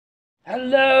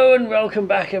Hello and welcome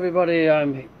back, everybody.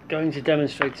 I'm going to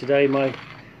demonstrate today my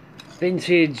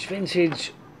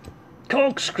vintage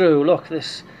corkscrew. Look,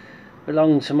 this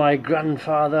belonged to my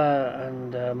grandfather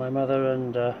and my mother,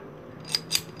 and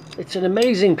it's an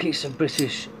amazing piece of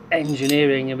British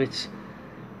engineering. And it's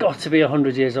got to be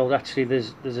 100 years old. Actually,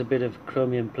 there's a bit of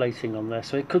chromium plating on there,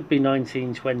 so it could be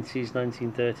 1920s,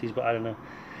 1930s, but I don't know.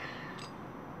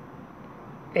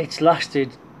 It's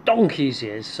lasted donkey's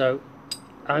years, so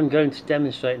I'm going to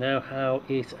demonstrate now how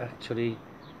it actually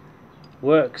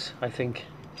works. I think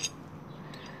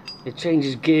it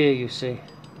changes gear, you see.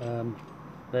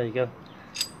 There you go.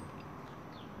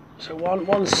 So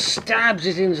one stabs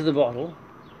it into the bottle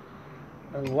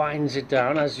and winds it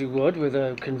down as you would with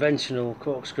a conventional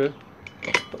corkscrew.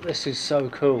 But this is so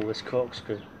cool, this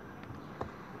corkscrew.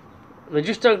 They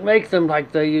just don't make them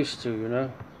like they used to, you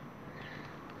know.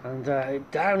 And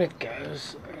down it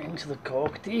goes into the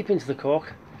cork, deep into the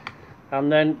cork,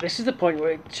 and then this is the point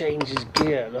where it changes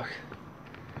gear. Look,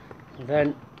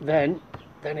 then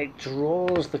it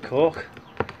draws the cork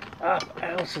up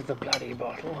out of the bloody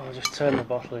bottle. I'll just turn the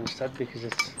bottle instead because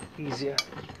it's easier,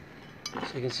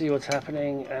 so you can see what's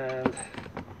happening. And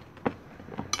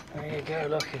there you go.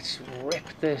 Look, it's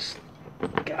ripped this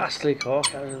ghastly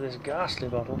cork out of this ghastly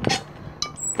bottle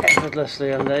effortlessly,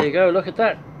 and there you go. Look at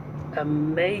that.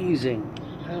 Amazing,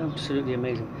 absolutely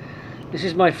amazing. This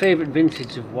is my favourite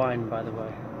vintage of wine, by the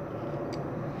way.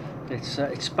 It's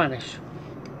Spanish,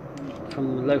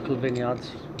 from the local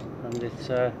vineyards, and it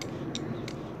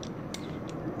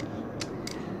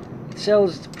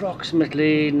sells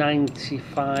approximately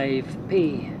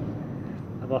 95p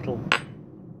a bottle,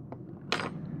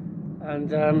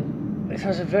 and it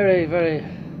has a very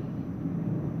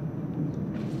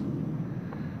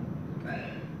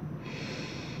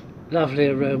lovely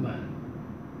aroma.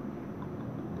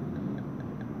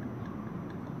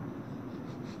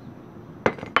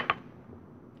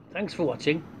 Thanks for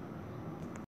watching.